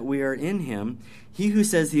know that we are in him. He who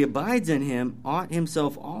says he abides in him ought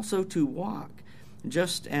himself also to walk,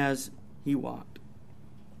 just as he walked.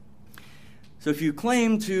 So if you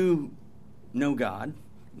claim to know God,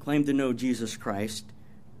 claim to know Jesus Christ,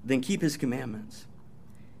 then keep his commandments.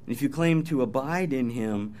 And if you claim to abide in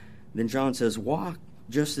him, then John says, walk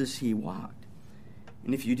just as he walked.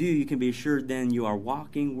 And if you do, you can be assured then you are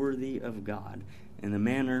walking worthy of God in the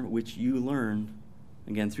manner which you learn,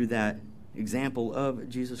 again, through that example of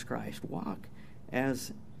Jesus Christ. Walk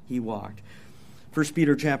as he walked. 1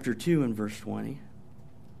 Peter chapter 2 and verse 20.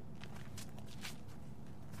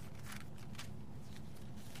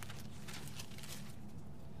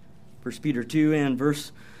 1 Peter 2 and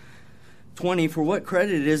verse 20, For what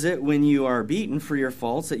credit is it when you are beaten for your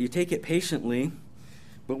faults that you take it patiently?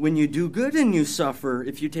 But when you do good and you suffer,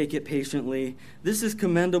 if you take it patiently, this is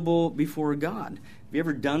commendable before God. Have you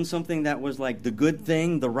ever done something that was like the good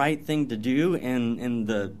thing, the right thing to do, and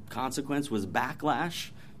the consequence was backlash?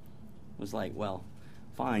 It was like, well,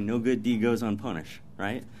 fine, no good deed goes unpunished,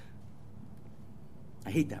 right? I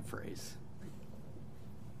hate that phrase.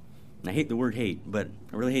 I hate the word hate, but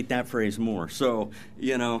I really hate that phrase more. So,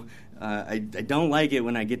 I don't like it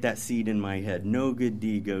when I get that seed in my head. No good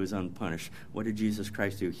deed goes unpunished. What did Jesus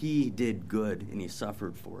Christ do? He did good, and he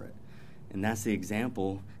suffered for it. And that's the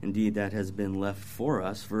example, indeed, that has been left for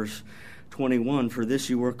us. Verse 21, For this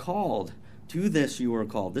you were called. To this you were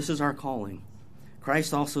called. This is our calling.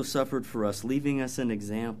 Christ also suffered for us, leaving us an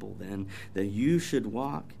example, then, that you should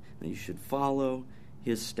walk, that you should follow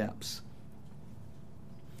his steps.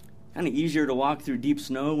 Kind of easier to walk through deep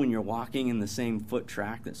snow when you're walking in the same foot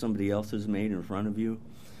track that somebody else has made in front of you.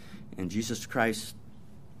 And Jesus Christ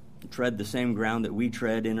tread the same ground that we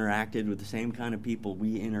tread, interacted with the same kind of people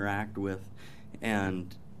we interact with.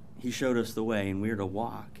 And he showed us the way, and we're to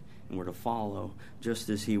walk, and we're to follow just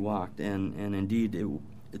as he walked. And indeed,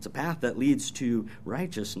 it's a path that leads to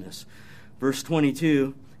righteousness. Verse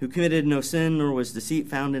 22, who committed no sin, nor was deceit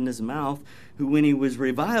found in his mouth, who when he was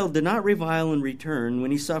reviled did not revile in return, when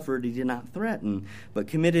he suffered he did not threaten, but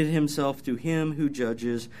committed himself to him who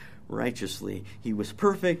judges righteously. He was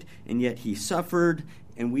perfect, and yet he suffered,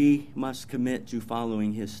 and we must commit to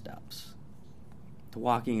following his steps, to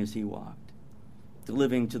walking as he walked, to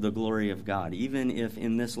living to the glory of God, even if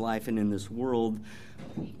in this life and in this world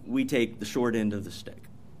we take the short end of the stick.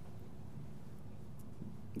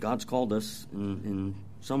 God's called us in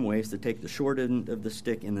some ways to take the short end of the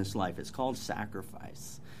stick in this life. It's called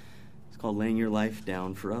sacrifice. It's called laying your life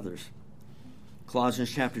down for others.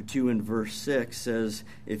 Colossians chapter 2 and verse 6 says,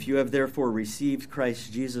 if you have therefore received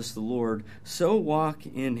Christ Jesus the Lord, so walk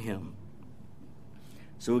in him.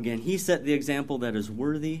 So again, he set the example that is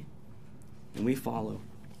worthy, and we follow.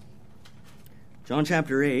 John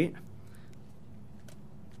chapter 8,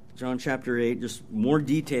 just more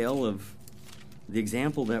detail of the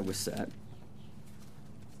example that was set.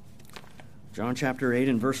 John chapter 8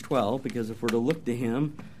 and verse 12, because if we're to look to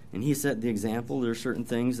him and he set the example, there are certain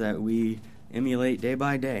things that we emulate day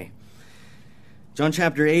by day. John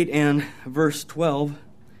chapter 8 and verse 12,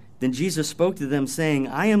 then Jesus spoke to them, saying,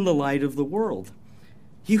 I am the light of the world.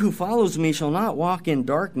 He who follows me shall not walk in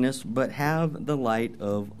darkness, but have the light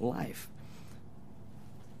of life.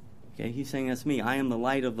 Okay, he's saying that's me. I am the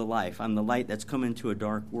light of the life. I'm the light that's come into a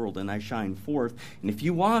dark world, and I shine forth. And if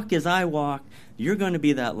you walk as I walk, you're going to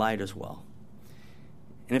be that light as well.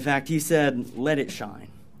 And in fact, he said, let it shine.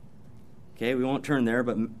 Okay, we won't turn there,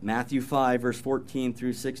 but Matthew 5, verse 14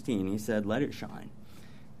 through 16, he said, let it shine.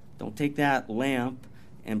 Don't take that lamp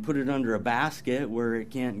and put it under a basket where it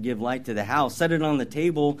can't give light to the house. Set it on the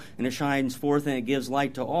table, and it shines forth, and it gives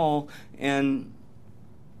light to all. And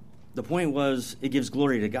the point was, it gives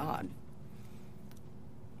glory to God.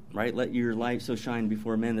 Right? Let your light so shine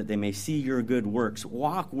before men that they may see your good works.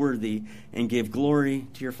 Walk worthy and give glory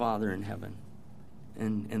to your Father in heaven.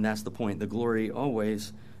 And that's the point. The glory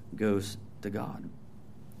always goes to God.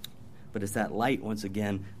 But it's that light, once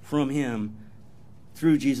again, from him,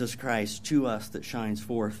 through Jesus Christ, to us that shines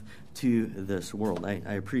forth to this world.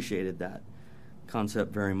 I appreciated that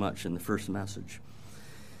concept very much in the first message.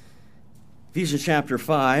 Ephesians chapter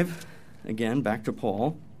 5, again, back to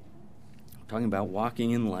Paul, talking about walking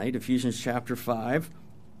in light. Ephesians chapter 5,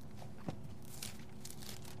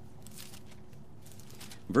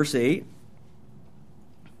 verse 8.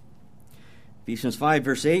 Ephesians 5,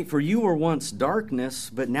 verse 8, for you were once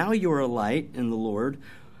darkness, but now you are light in the Lord.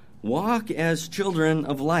 Walk as children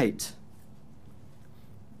of light.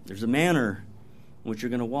 There's a manner in which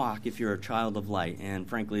you're going to walk if you're a child of light. And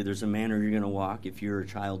frankly, there's a manner you're going to walk if you're a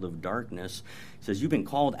child of darkness. It says you've been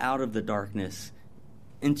called out of the darkness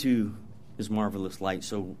into his marvelous light.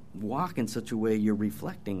 So walk in such a way you're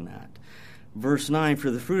reflecting that. Verse 9,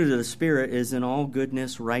 for the fruit of the Spirit is in all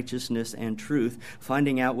goodness, righteousness, and truth,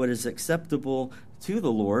 finding out what is acceptable to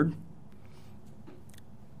the Lord.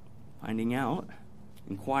 Finding out,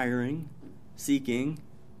 inquiring, seeking,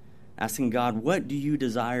 asking God, what do you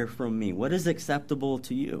desire from me? What is acceptable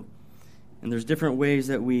to you? And there's different ways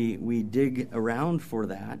that we dig around for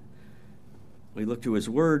that. We look to his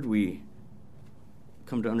word. We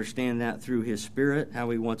come to understand that through his Spirit, how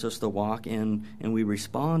he wants us to walk, and we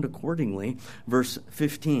respond accordingly. Verse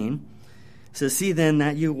 15 says, see then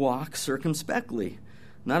that you walk circumspectly,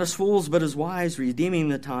 not as fools, but as wise, redeeming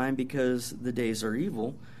the time, because the days are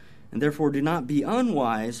evil. And therefore do not be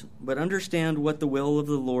unwise, but understand what the will of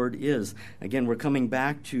the Lord is. Again, we're coming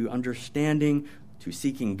back to understanding, to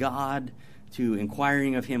seeking God, to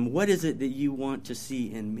inquiring of him. What is it that you want to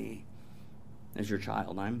see in me as your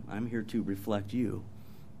child? I'm here to reflect you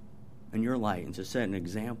and your light and to set an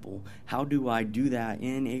example. How do I do that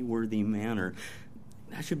in a worthy manner?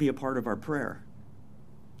 That should be a part of our prayer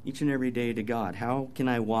each and every day to God. How can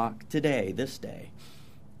I walk today, this day,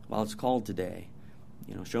 while it's called today?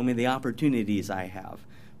 Show me the opportunities I have.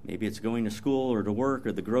 Maybe it's going to school or to work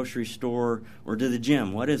or the grocery store or to the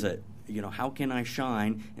gym. What is it? How can I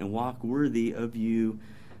shine and walk worthy of you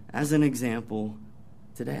as an example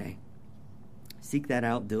today? Seek that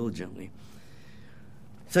out diligently.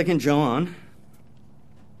 2 John,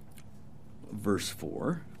 verse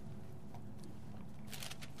 4.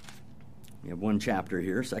 We have one chapter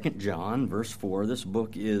here, 2 John, verse 4. This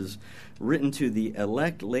book is written to the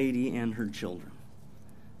elect lady and her children.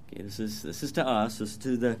 Okay, this is to us. This is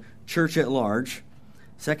to the church at large.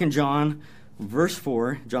 2 John, verse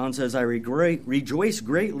 4, John says, I rejoice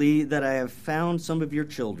greatly that I have found some of your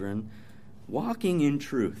children walking in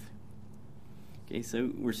truth. Okay,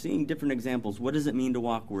 so we're seeing different examples. What does it mean to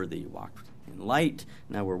walk worthy? You walk in light.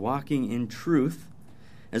 Now we're walking in truth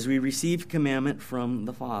as we receive commandment from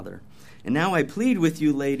the Father. And now I plead with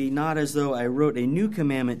you, lady, not as though I wrote a new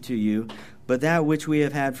commandment to you, but that which we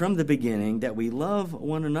have had from the beginning, that we love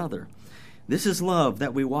one another. This is love,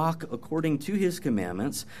 that we walk according to his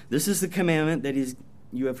commandments. This is the commandment that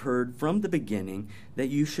you have heard from the beginning, that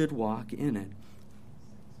you should walk in it.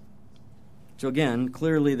 So again,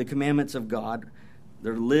 clearly the commandments of God,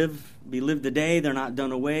 be lived today. They're not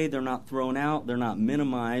done away. They're not thrown out. They're not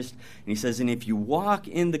minimized. And he says, and if you walk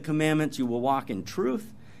in the commandments, you will walk in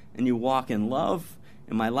truth, and you walk in love,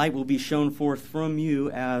 and my light will be shown forth from you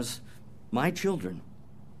as my children.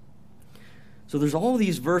 So there's all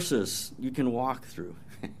these verses you can walk through.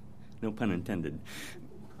 No pun intended.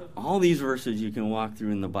 All these verses you can walk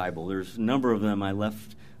through in the Bible. There's a number of them I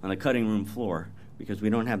left on the cutting room floor because we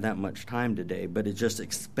don't have that much time today, but it just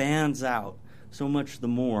expands out so much the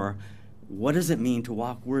more. What does it mean to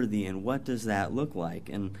walk worthy, and what does that look like?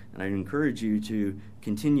 And I encourage you to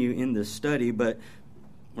continue in this study, but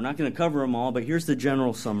we're not going to cover them all, but here's the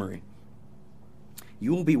general summary.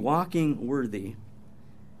 You will be walking worthy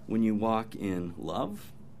when you walk in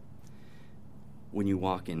love, when you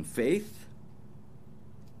walk in faith,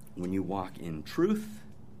 when you walk in truth,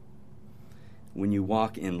 when you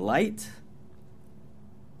walk in light,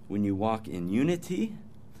 when you walk in unity,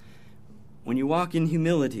 when you walk in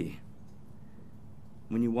humility,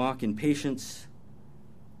 when you walk in patience,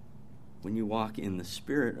 when you walk in the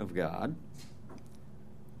Spirit of God,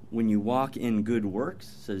 when you walk in good works,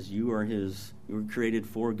 it says you were created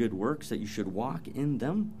for good works, that you should walk in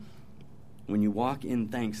them. When you walk in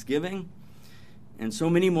thanksgiving, and so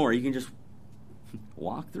many more. You can just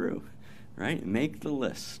walk through, right? Make the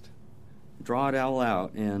list. Draw it all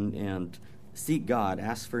out and seek God.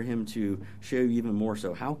 Ask for him to show you even more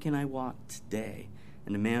so. How can I walk today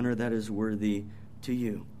in a manner that is worthy to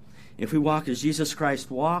you? If we walk as Jesus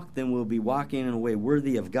Christ walked, then we'll be walking in a way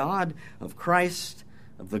worthy of God, of Christ,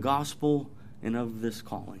 of the gospel, and of this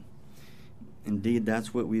calling. Indeed,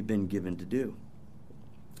 that's what we've been given to do.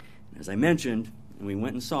 As I mentioned, and we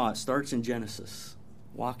went and saw, it starts in Genesis,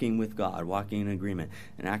 walking with God, walking in agreement,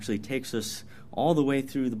 and actually takes us all the way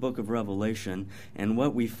through the book of Revelation. And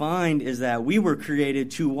what we find is that we were created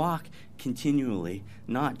to walk continually,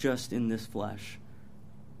 not just in this flesh,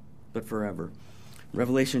 but forever.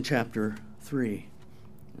 Revelation chapter 3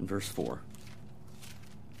 and verse 4.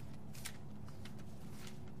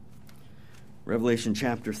 Revelation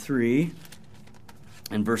chapter 3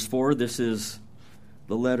 and verse 4, this is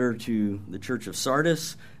the letter to the church of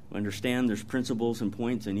Sardis. We understand there's principles and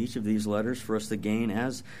points in each of these letters for us to gain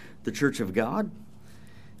as the church of God.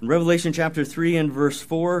 In Revelation chapter 3 and verse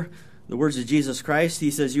 4, the words of Jesus Christ,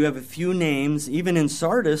 he says, you have a few names, even in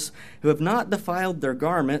Sardis, who have not defiled their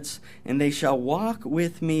garments, and they shall walk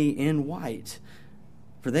with me in white,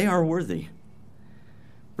 for they are worthy.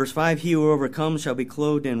 Verse 5, he who overcomes shall be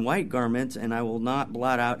clothed in white garments, and I will not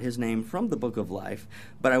blot out his name from the book of life,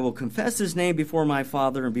 but I will confess his name before my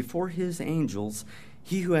Father and before his angels.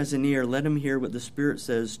 He who has an ear, let him hear what the Spirit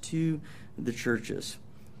says to the churches.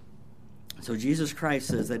 So Jesus Christ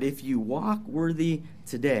says that if you walk worthy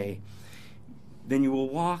today, then you will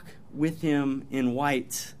walk with him in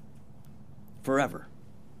white forever.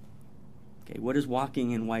 Okay, what is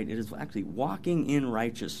walking in white? It is actually walking in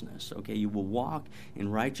righteousness. Okay, you will walk in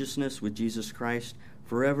righteousness with Jesus Christ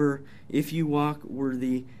forever if you walk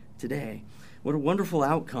worthy today. What a wonderful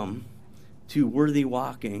outcome to worthy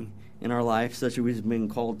walking in our life, such as we've been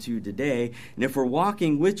called to today. And if we're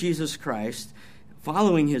walking with Jesus Christ,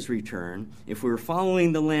 following his return, if we're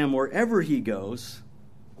following the Lamb wherever he goes,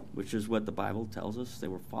 which is what the Bible tells us, that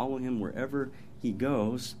we're following him wherever he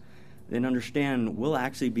goes, then understand we'll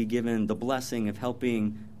actually be given the blessing of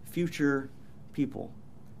helping future people,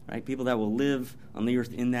 right? People that will live on the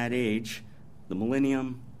earth in that age, the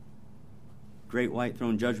millennium, great white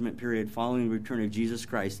throne judgment period, following the return of Jesus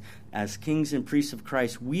Christ. As kings and priests of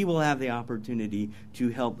Christ, we will have the opportunity to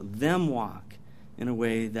help them walk in a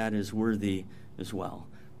way that is worthy as well.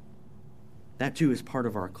 That too is part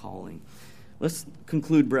of our calling. Let's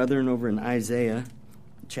conclude, brethren, over in Isaiah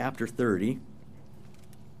chapter 30.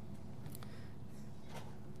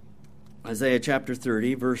 Isaiah chapter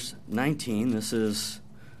 30, verse 19. This is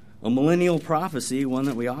a millennial prophecy, one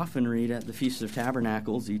that we often read at the Feast of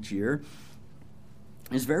Tabernacles each year.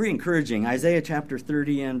 It's very encouraging. Isaiah chapter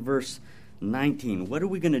 30 and verse 19. What are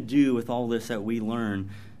we going to do with all this that we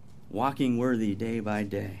learn walking worthy day by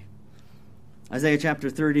day? Isaiah chapter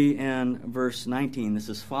 30 and verse 19. This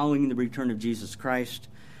is following the return of Jesus Christ,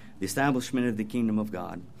 the establishment of the kingdom of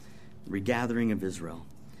God, the regathering of Israel.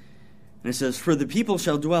 And it says, "For the people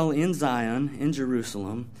shall dwell in Zion, in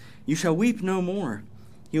Jerusalem. You shall weep no more.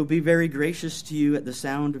 He will be very gracious to you at the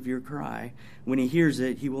sound of your cry. When he hears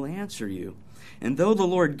it, he will answer you. And though the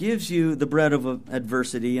Lord gives you the bread of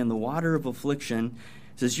adversity and the water of affliction,"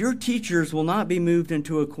 it says, "your teachers will not be moved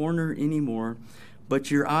into a corner anymore, but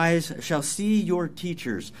your eyes shall see your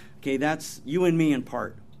teachers." Okay, that's you and me in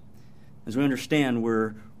part. As we understand,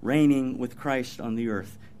 we're reigning with Christ on the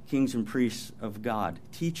earth, kings and priests of God,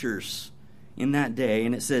 teachers in that day.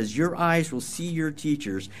 And it says, "Your eyes will see your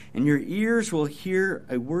teachers, and your ears will hear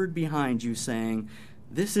a word behind you saying,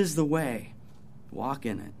 'This is the way, walk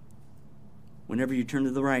in it,' whenever you turn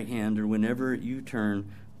to the right hand or whenever you turn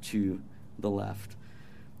to the left."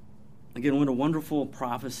 Again, what a wonderful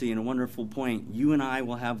prophecy and a wonderful point you and I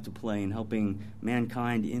will have to play in helping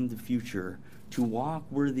mankind in the future to walk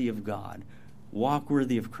worthy of God, walk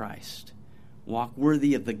worthy of Christ, walk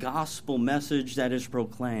worthy of the gospel message that is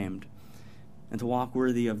proclaimed, and to walk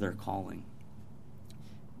worthy of their calling.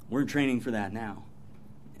 We're in training for that now.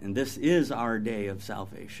 And this is our day of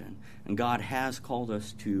salvation. And God has called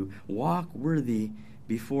us to walk worthy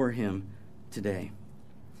before him today.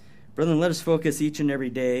 Brethren, let us focus each and every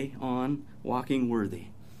day on walking worthy.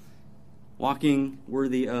 Walking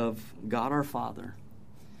worthy of God our Father.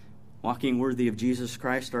 Walking worthy of Jesus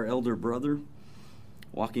Christ, our elder brother.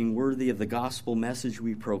 Walking worthy of the gospel message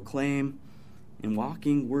we proclaim. And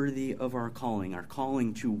walking worthy of our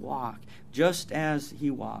calling to walk just as he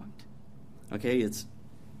walked. Okay, it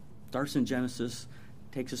starts in Genesis,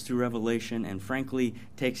 takes us through Revelation, and frankly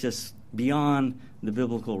takes us beyond the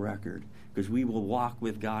biblical record, because we will walk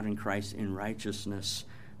with God in Christ in righteousness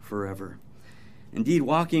forever. Indeed,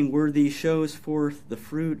 walking worthy shows forth the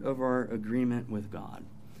fruit of our agreement with God.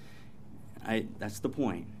 That's the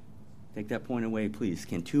point. Take that point away, please.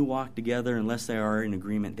 Can two walk together unless they are in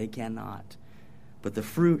agreement? They cannot. But the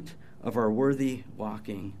fruit of our worthy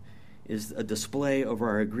walking is a display of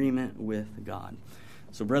our agreement with God.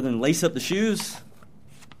 So, brethren, lace up the shoes.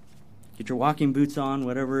 Get your walking boots on,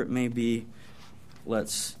 whatever it may be.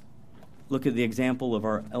 Let's look at the example of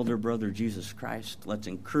our elder brother, Jesus Christ. Let's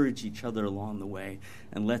encourage each other along the way.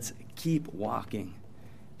 And let's keep walking,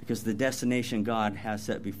 because the destination God has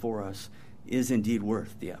set before us is indeed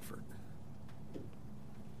worth the effort.